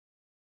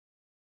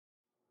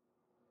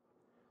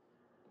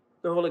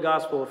The Holy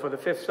Gospel for the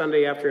fifth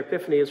Sunday after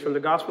Epiphany is from the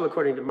Gospel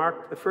according to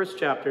Mark, the first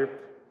chapter,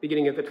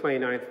 beginning at the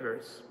 29th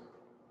verse.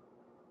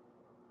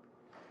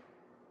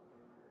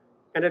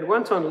 And at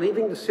once on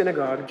leaving the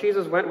synagogue,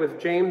 Jesus went with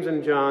James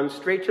and John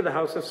straight to the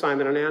house of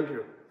Simon and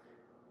Andrew.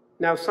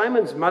 Now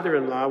Simon's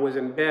mother-in-law was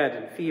in bed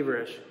and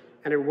feverish,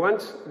 and at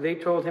once they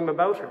told him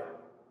about her.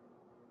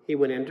 He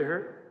went in to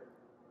her,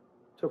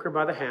 took her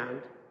by the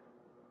hand,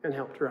 and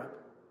helped her up.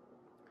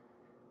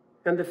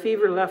 And the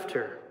fever left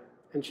her,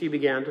 and she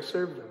began to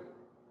serve them.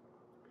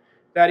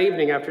 That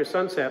evening after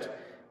sunset,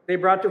 they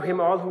brought to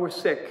him all who were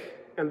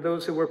sick and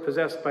those who were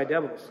possessed by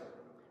devils.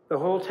 The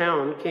whole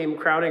town came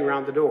crowding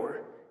round the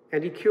door,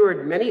 and he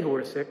cured many who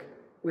were sick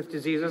with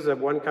diseases of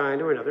one kind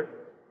or another.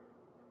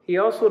 He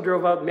also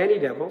drove out many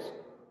devils,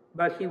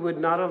 but he would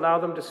not allow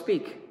them to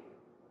speak,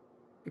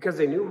 because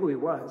they knew who he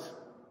was.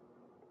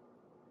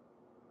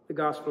 The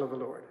Gospel of the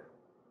Lord.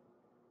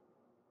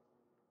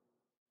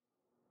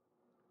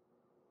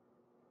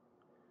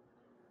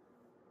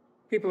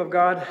 People of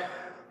God,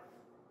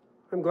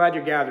 I'm glad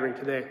you're gathering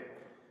today.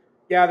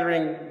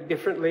 Gathering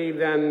differently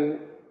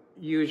than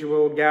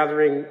usual,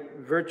 gathering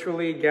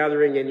virtually,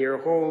 gathering in your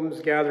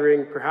homes,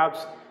 gathering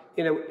perhaps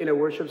in a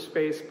worship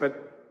space,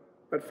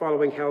 but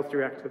following health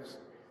directives.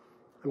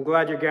 I'm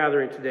glad you're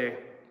gathering today. I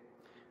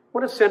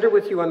want to center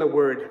with you on the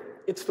Word.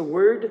 It's the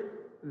Word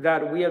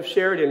that we have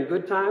shared in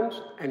good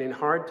times and in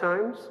hard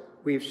times.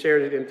 We've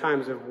shared it in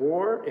times of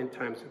war, in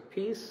times of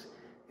peace,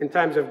 in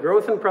times of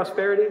growth and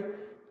prosperity,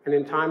 and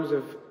in times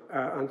of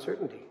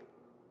uncertainty.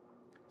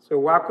 So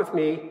walk with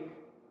me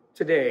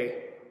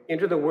today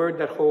into the Word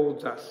that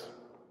holds us.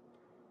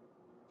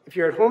 If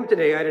you're at home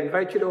today, I'd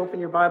invite you to open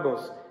your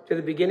Bibles to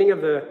the beginning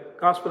of the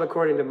Gospel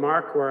according to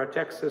Mark, where our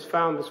text is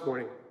found this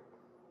morning,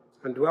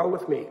 and dwell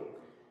with me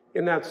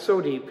in that so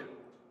deep,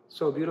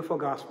 so beautiful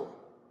Gospel.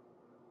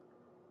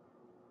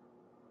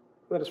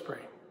 Let us pray.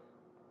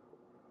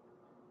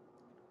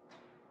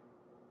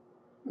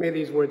 May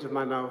these words of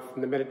my mouth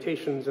and the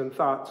meditations and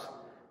thoughts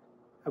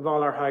of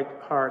all our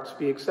hearts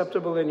be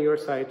acceptable in your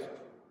sight,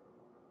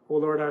 O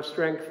Lord, our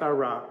strength, our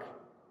rock,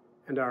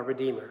 and our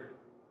Redeemer.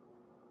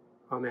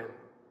 Amen.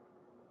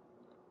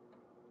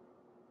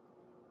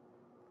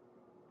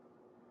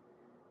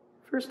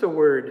 First, a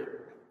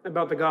word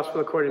about the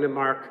Gospel according to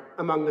Mark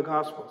among the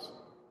Gospels.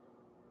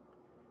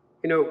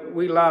 You know,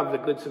 we love the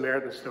Good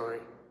Samaritan story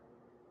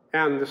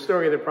and the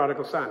story of the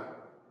prodigal son,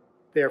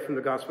 there from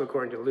the Gospel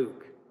according to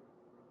Luke.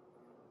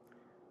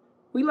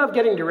 We love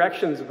getting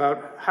directions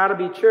about how to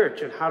be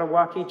church and how to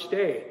walk each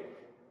day.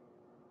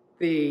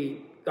 The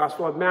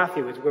Gospel of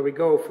Matthew is where we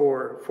go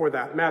for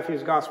that.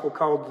 Matthew's Gospel,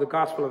 called the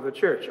Gospel of the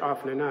Church,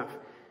 often enough.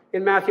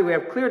 In Matthew, we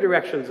have clear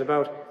directions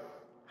about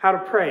how to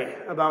pray,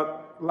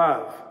 about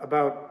love,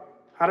 about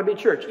how to be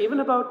church,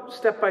 even about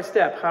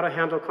step-by-step how to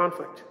handle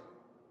conflict.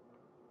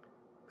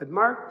 But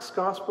Mark's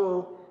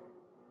Gospel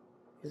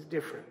is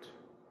different.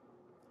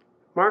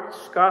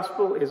 Mark's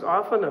Gospel is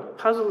often a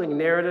puzzling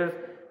narrative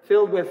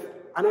filled with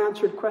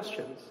unanswered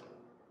questions.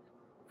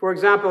 For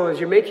example, as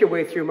you make your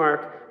way through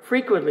Mark,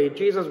 frequently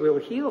Jesus will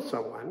heal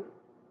someone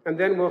and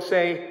then will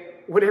say,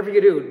 whatever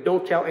you do,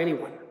 don't tell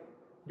anyone.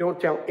 Don't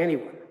tell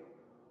anyone.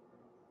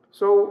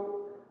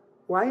 So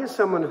why is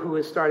someone who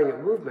is starting a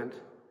movement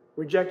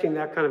rejecting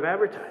that kind of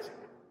advertising?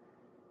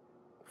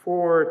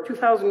 For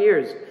 2,000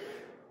 years,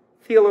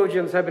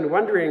 theologians have been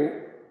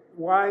wondering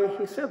why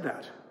he said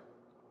that.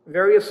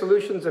 Various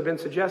solutions have been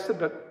suggested,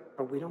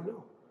 but we don't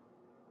know.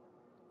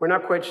 We're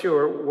not quite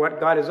sure what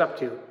God is up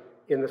to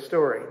in the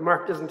story.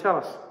 Mark doesn't tell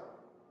us.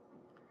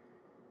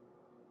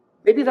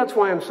 Maybe that's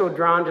why I'm so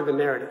drawn to the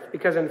narrative,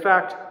 because in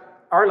fact,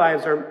 our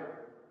lives are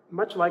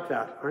much like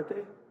that, aren't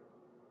they?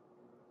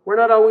 We're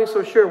not always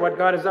so sure what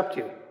God is up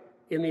to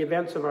in the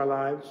events of our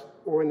lives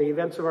or in the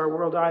events of our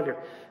world either.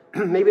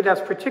 Maybe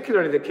that's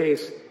particularly the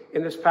case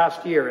in this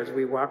past year as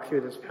we walk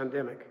through this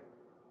pandemic.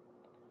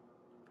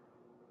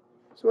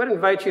 So I'd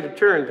invite you to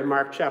turn to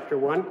Mark chapter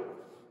 1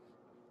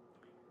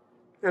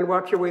 and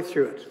walk your way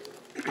through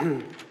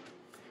it.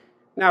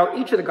 Now,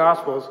 each of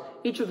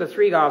the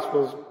three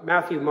Gospels,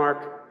 Matthew,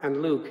 Mark,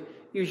 and Luke,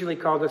 usually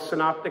called the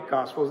Synoptic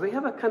Gospels, they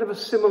have a kind of a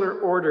similar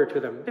order to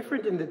them,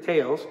 different in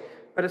details,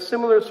 but a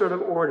similar sort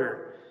of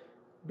order.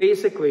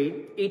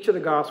 Basically, each of the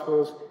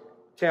Gospels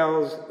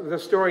tells the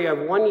story of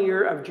 1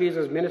 year of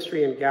Jesus'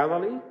 ministry in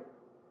Galilee.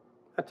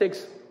 That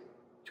takes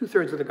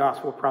 2/3 of the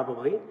Gospel,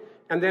 probably.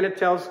 And then it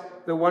tells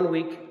the 1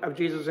 week of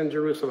Jesus in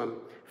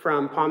Jerusalem,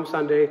 from Palm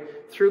Sunday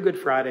through Good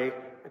Friday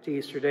to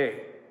Easter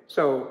Day.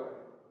 So,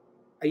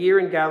 a year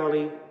in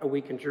Galilee, a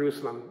week in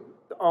Jerusalem.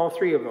 All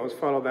three of those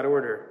follow that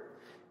order.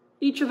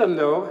 Each of them,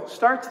 though,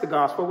 starts the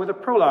Gospel with a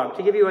prologue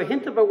to give you a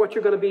hint about what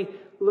you're going to be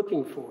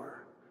looking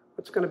for,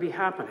 what's going to be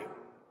happening.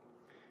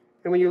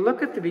 And when you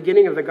look at the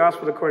beginning of the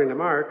Gospel according to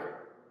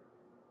Mark,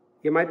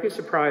 you might be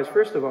surprised,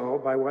 first of all,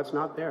 by what's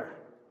not there.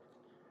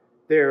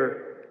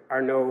 There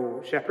are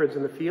no shepherds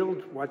in the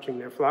field watching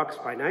their flocks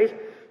by night.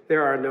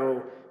 There are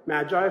no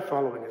magi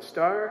following a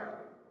star.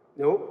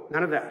 No,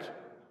 none of that.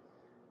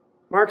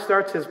 Mark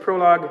starts his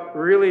prologue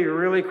really,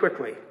 really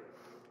quickly.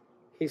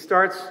 He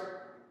starts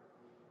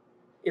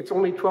It's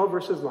only 12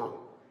 verses long,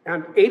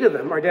 and 8 of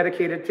them are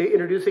dedicated to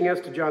introducing us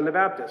to John the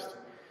Baptist.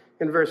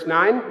 In verse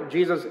 9,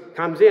 Jesus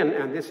comes in,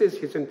 and this is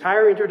his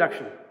entire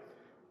introduction.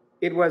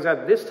 It was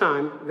at this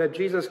time that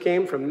Jesus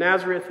came from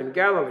Nazareth in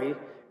Galilee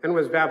and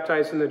was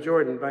baptized in the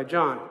Jordan by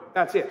John.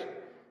 That's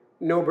it.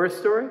 No birth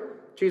story.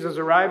 Jesus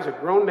arrives a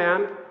grown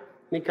man, and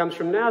he comes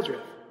from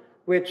Nazareth,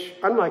 which,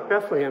 unlike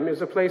Bethlehem,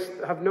 is a place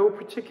of no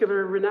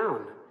particular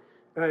renown.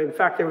 In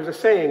fact, there was a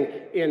saying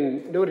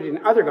noted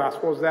in other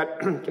Gospels that,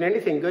 can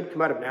anything good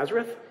come out of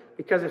Nazareth?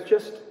 Because it's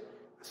just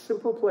a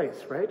simple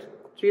place, right?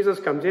 Jesus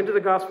comes into the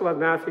Gospel of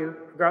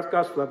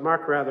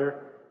Mark,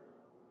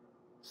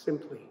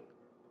 simply.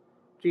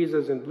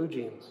 Jesus in blue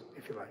jeans,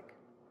 if you like.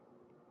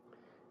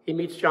 He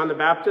meets John the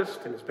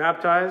Baptist and is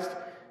baptized,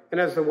 and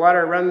as the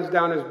water runs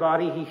down his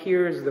body, he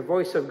hears the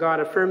voice of God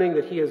affirming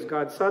that he is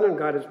God's son and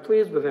God is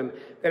pleased with him.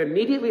 And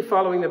immediately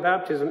following the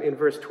baptism, in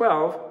verse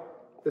 12,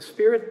 the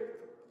Spirit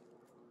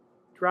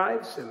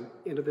drives him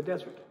into the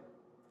desert.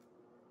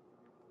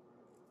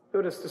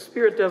 Notice the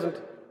Spirit doesn't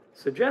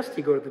suggest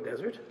he go to the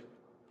desert.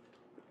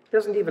 It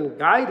doesn't even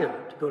guide him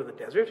to go to the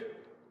desert.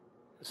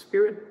 The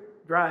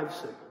Spirit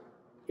drives him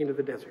into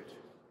the desert,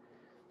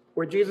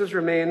 where Jesus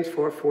remains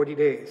for 40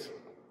 days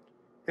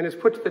and is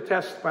put to the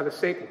test by the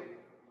Satan.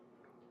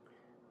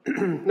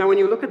 Now, when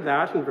you look at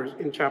that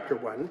in chapter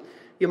 1,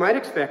 you might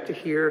expect to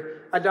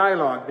hear a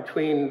dialogue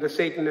between the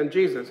Satan and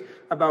Jesus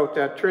about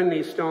turn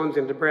these stones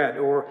into bread,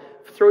 or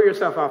throw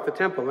yourself off the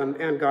temple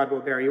and God will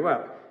bear you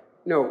up.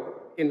 No,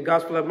 in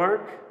Gospel of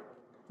Mark,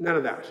 none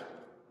of that.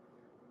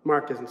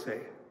 Mark doesn't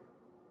say.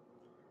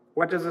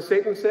 What does the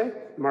Satan say?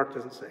 Mark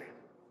doesn't say.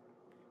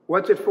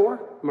 What's it for?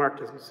 Mark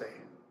doesn't say.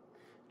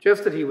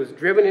 Just that he was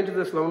driven into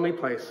this lonely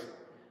place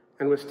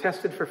and was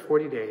tested for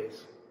 40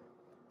 days.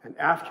 And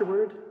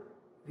afterward,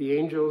 the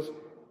angels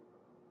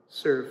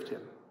served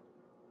him.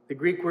 The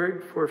Greek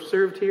word for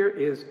served here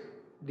is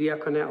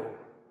diakoneo,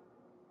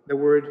 the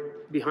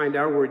word behind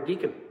our word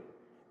deacon.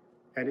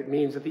 And it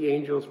means that the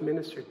angels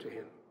ministered to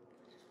him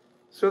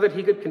so that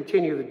he could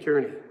continue the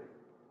journey.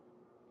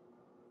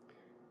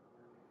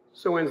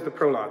 So ends the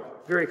prologue,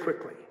 very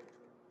quickly.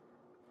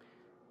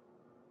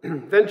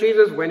 Then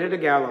Jesus went into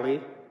Galilee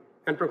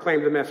and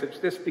proclaimed the message.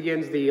 This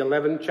begins the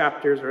 11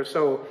 chapters or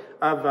so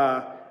of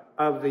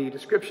the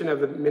description of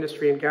the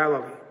ministry in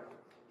Galilee.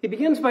 He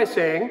begins by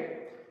saying,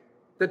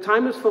 the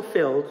time is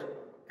fulfilled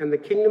and the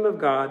kingdom of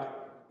God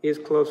is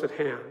close at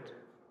hand.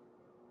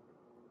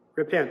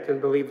 Repent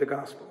and believe the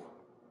gospel.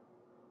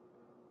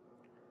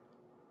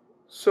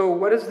 So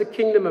what does the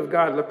kingdom of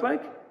God look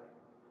like?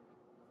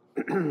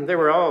 There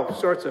were all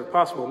sorts of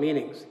possible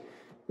meanings.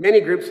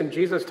 Many groups in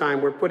Jesus'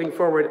 time were putting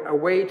forward a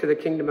way to the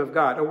kingdom of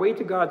God, a way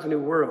to God's new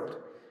world.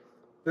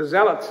 The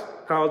Zealots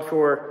called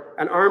for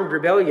an armed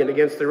rebellion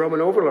against the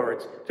Roman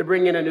overlords to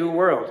bring in a new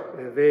world.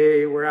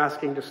 They were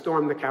asking to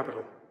storm the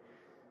capital.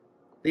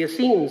 The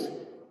Essenes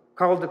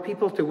called the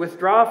people to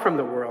withdraw from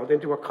the world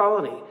into a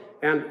colony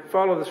and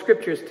follow the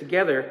scriptures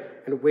together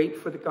and wait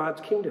for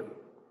God's kingdom.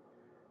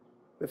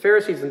 The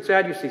Pharisees and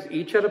Sadducees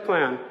each had a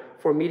plan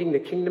for meeting the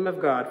kingdom of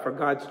God, for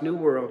God's new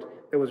world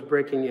that was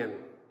breaking in.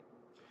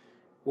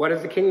 What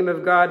does the kingdom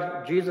of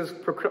God Jesus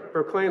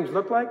proclaims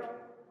look like?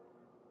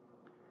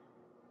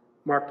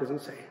 Mark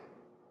doesn't say.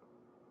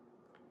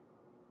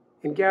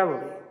 In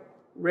Galilee,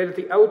 right at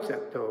the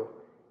outset, though,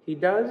 he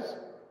does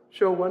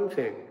show one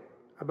thing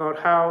about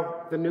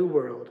how the new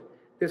world,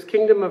 this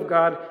kingdom of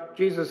God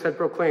Jesus had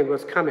proclaimed,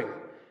 was coming.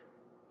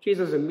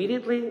 Jesus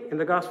immediately, in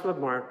the Gospel of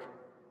Mark,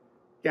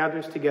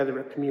 gathers together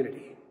a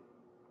community.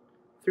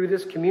 Through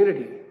this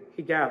community,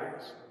 he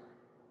gathers.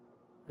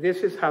 This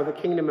is how the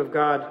kingdom of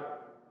God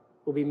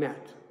will be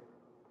met.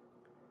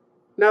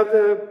 Now,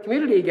 the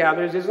community he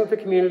gathers isn't the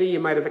community you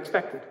might have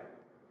expected.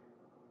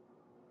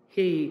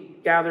 He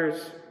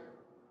gathers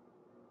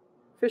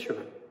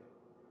fishermen,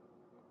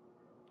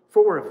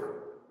 4 of them.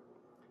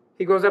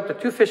 He goes up to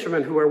 2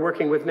 fishermen who are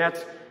working with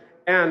nets,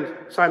 and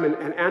Simon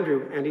and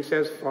Andrew, and he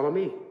says, follow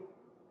me.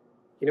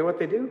 You know what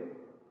they do?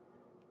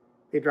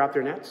 They drop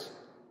their nets,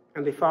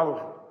 and they follow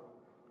him.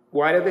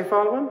 Why did they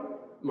follow him?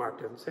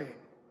 Mark doesn't say.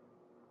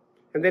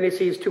 And then he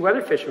sees 2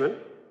 other fishermen,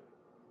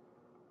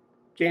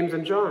 James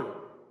and John,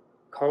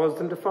 calls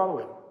them to follow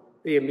him.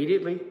 They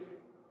immediately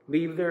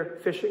leave their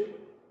fishing,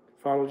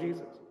 follow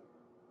Jesus.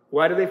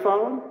 Why do they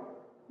follow him?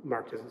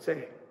 Mark doesn't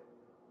say.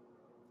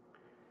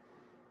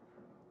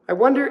 I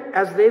wonder,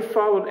 as they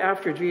followed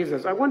after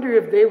Jesus, I wonder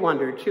if they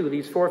wondered too,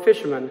 these 4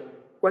 fishermen,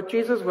 what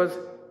Jesus was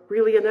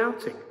really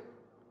announcing.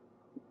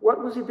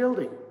 What was he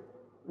building?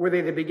 Were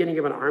they the beginning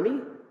of an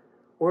army?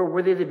 Or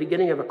were they the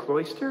beginning of a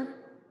cloister?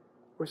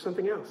 Or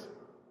something else?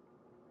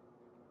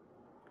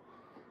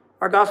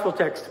 Our gospel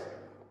text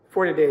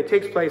for today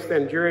takes place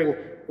then during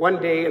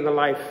one day in the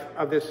life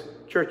of this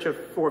church of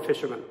 4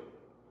 fishermen.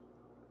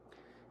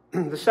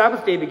 The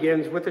Sabbath day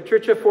begins with the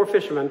church of 4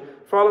 fishermen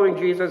following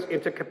Jesus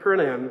into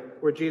Capernaum,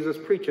 where Jesus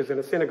preaches in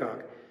a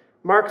synagogue.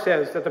 Mark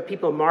says that the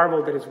people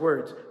marveled at his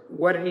words.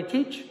 What did he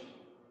teach?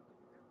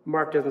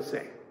 Mark doesn't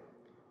say.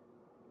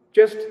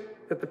 Just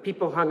that the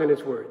people hung on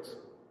his words.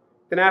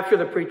 Then after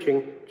the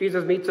preaching,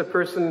 Jesus meets a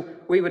person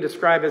we would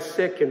describe as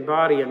sick in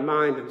body and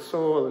mind and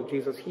soul, and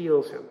Jesus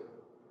heals him.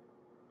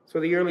 So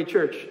the early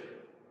church,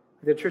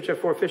 the Church of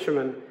Four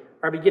Fishermen,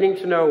 are beginning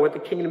to know what the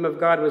kingdom of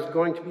God was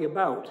going to be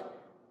about.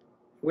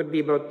 It would be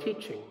about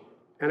teaching,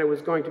 and it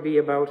was going to be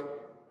about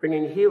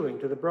bringing healing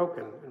to the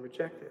broken and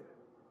rejected.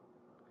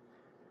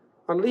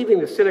 On leaving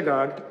the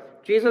synagogue,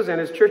 Jesus and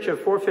his Church of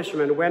Four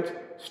Fishermen went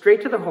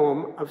straight to the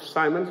home of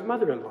Simon's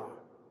mother-in-law.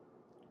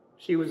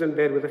 She was in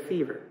bed with a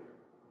fever.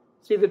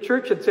 See, the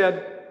church had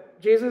said,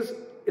 Jesus,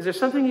 is there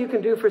something you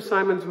can do for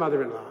Simon's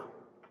mother-in-law?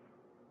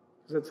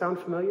 Does that sound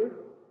familiar?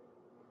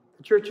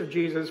 The Church of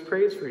Jesus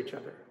prays for each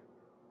other.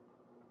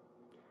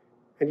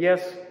 And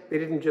yes, they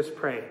didn't just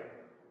pray.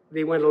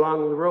 They went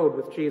along the road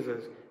with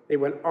Jesus. They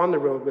went on the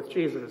road with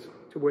Jesus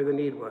to where the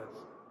need was.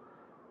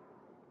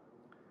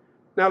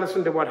 Now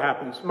listen to what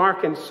happens.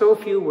 Mark, in so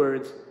few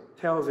words,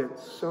 tells it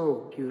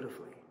so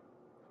beautifully.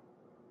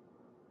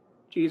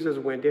 Jesus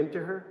went into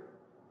her,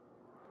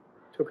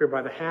 took her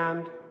by the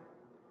hand,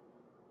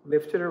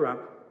 lifted her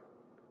up,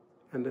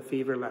 and the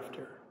fever left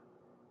her.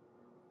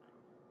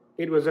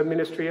 It was a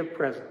ministry of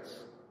presence.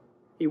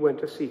 He went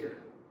to see her.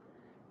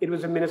 It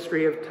was a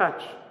ministry of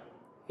touch.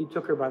 He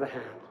took her by the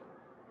hand.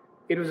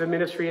 It was a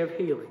ministry of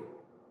healing.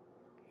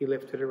 He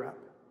lifted her up.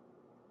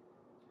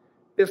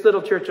 This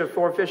little church of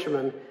four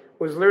fishermen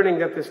was learning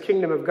that this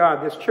kingdom of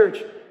God, this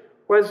church,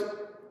 was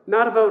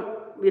not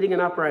about leading an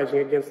uprising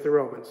against the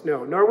Romans.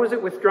 No, nor was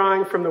it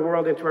withdrawing from the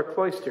world into a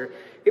cloister.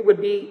 It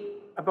would be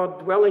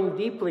about dwelling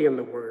deeply in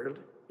the world.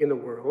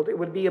 It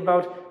would be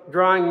about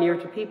drawing near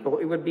to people.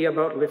 It would be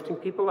about lifting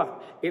people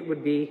up. It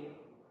would be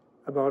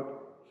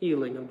about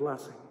healing and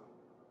blessing.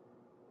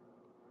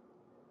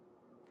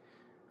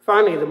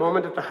 Finally, the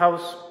moment that the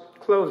house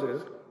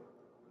closes,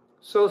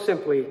 so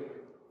simply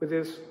with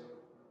these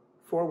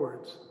four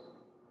words.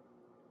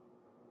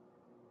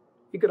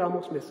 You could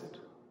almost miss it.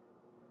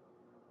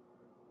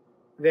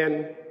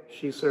 Then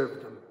she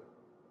served them.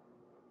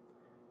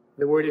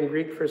 The word in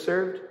Greek for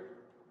served,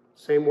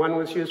 same one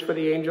was used for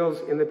the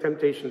angels in the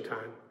temptation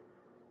time.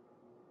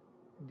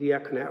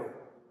 Diakoneo.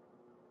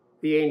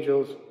 The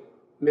angels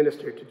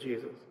ministered to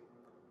Jesus.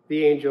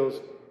 The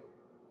angels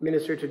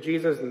ministered to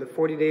Jesus in the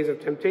 40 days of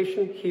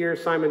temptation. Here,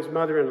 Simon's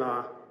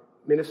mother-in-law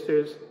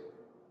ministers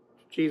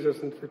to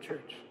Jesus and to the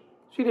church.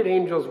 She did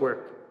angels'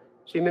 work.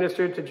 She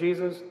ministered to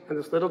Jesus and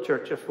this little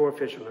church of four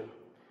fishermen.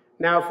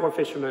 Now 4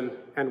 fishermen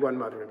and 1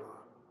 mother-in-law.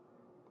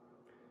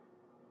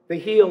 The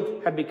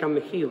healed had become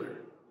the healer.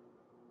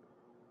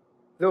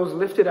 Those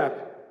lifted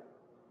up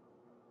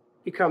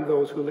become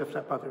those who lift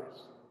up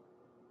others.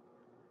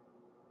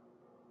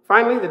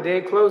 Finally, the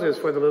day closes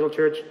for the little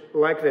church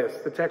like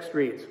this. The text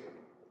reads,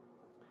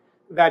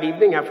 "That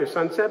evening after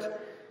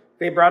sunset,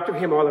 they brought to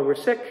him all who were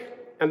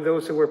sick and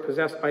those who were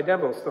possessed by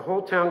devils. The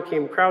whole town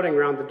came crowding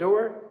round the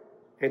door,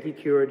 and he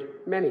cured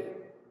many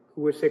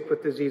who were sick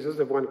with diseases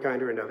of one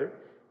kind or another.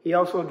 He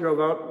also drove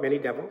out many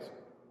devils,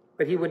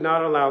 but he would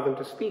not allow them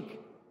to speak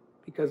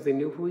because they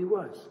knew who he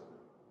was."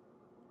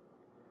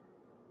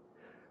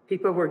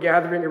 People were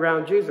gathering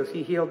around Jesus.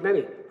 He healed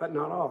many, but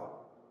not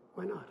all.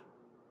 Why not?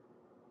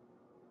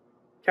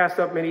 Cast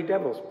out many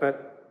devils,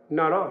 but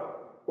not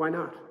all. Why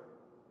not?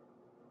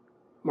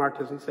 Mark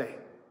doesn't say.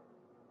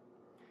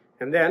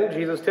 And then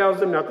Jesus tells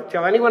them not to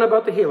tell anyone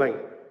about the healing.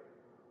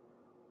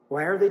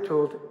 Why are they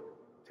told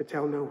to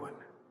tell no one?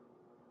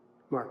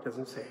 Mark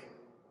doesn't say.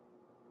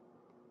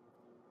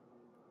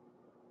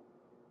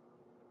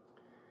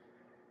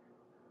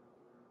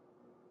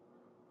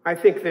 I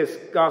think this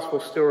gospel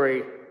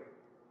story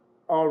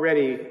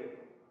already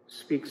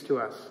speaks to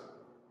us.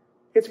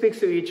 It speaks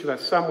to each of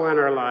us somewhere in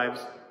our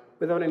lives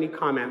without any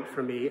comment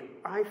from me.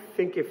 I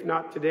think if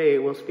not today, it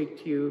will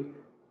speak to you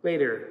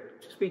later,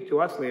 speak to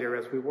us later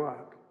as we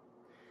walk.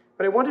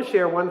 But I want to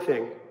share one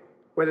thing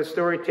where the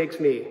story takes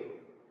me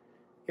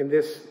in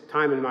this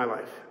time in my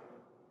life.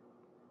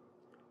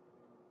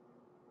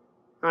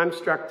 I'm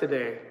struck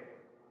today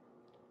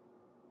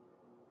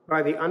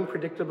by the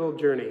unpredictable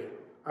journey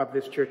of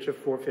this church of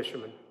four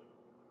fishermen.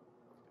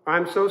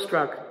 I'm so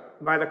struck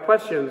by the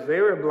questions they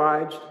were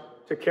obliged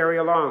to carry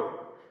along.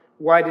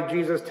 Why did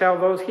Jesus tell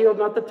those healed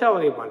not to tell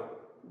anyone?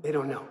 They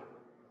don't know.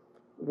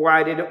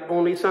 Why did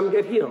only some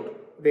get healed?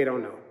 They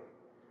don't know.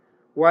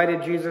 Why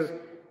did Jesus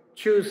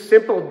choose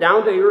simple,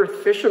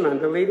 down-to-earth fishermen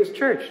to lead his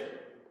church?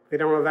 They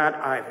don't know that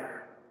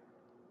either.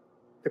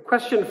 The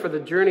question for the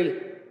journey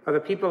of the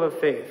people of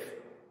faith,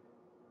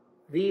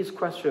 these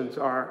questions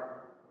are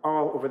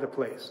all over the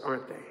place,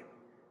 aren't they?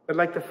 But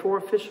like the 4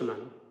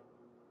 fishermen,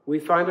 we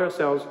find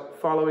ourselves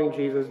following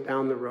Jesus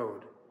down the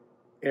road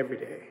every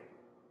day.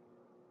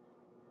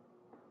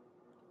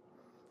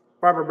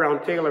 Barbara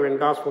Brown Taylor in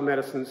Gospel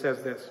Medicine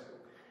says this: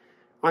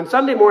 "On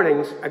Sunday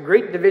mornings, a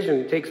great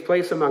division takes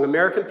place among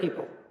American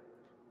people.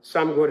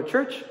 Some go to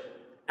church,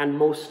 and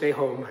most stay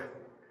home."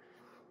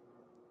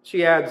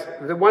 She adds,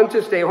 "The ones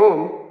who stay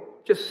home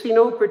just see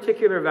no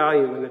particular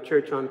value in the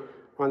church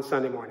on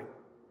Sunday morning.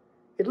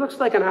 It looks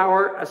like an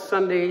hour a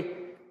Sunday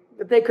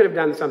that they could have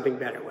done something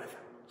better with,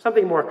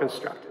 something more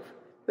constructive.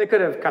 They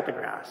could have cut the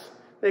grass.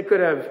 They could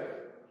have,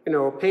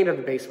 painted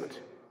the basement.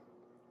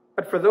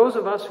 But for those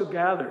of us who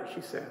gather,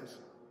 she says,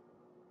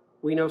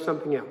 we know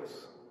something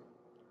else.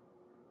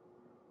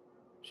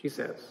 She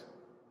says,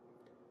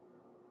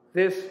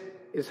 this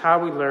is how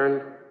we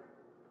learn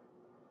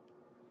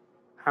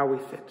how we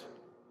fit.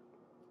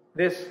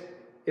 This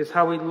is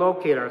how we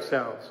locate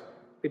ourselves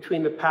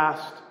between the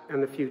past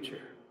and the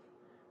future,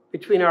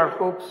 between our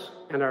hopes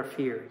and our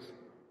fears,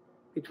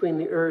 between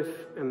the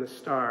earth and the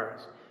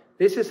stars.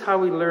 This is how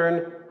we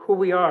learn who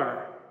we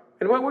are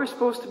and what we're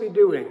supposed to be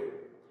doing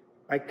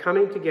by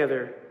coming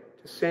together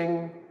to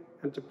sing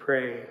and to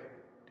pray,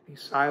 to be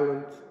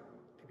silent,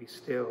 to be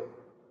still,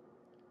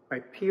 by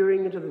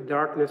peering into the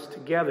darkness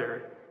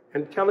together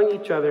and telling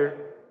each other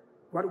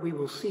what we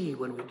will see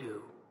when we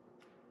do.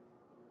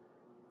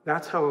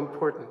 That's how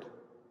important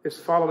this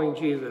following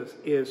Jesus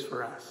is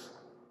for us,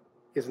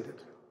 isn't it?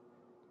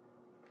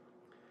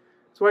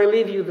 So I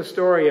leave you the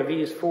story of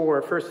these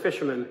 4 first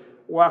fishermen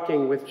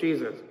walking with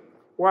Jesus,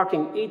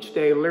 walking each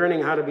day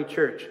learning how to be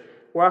church,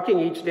 walking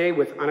each day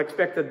with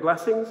unexpected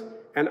blessings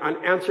and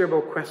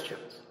unanswerable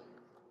questions.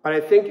 But I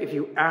think if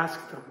you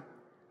asked them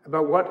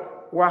about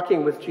what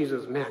walking with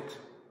Jesus meant,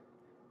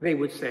 they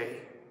would say,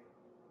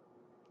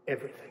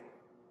 everything.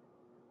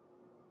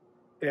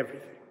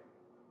 Everything.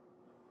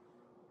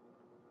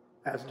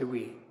 As do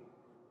we.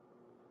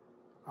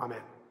 Amen.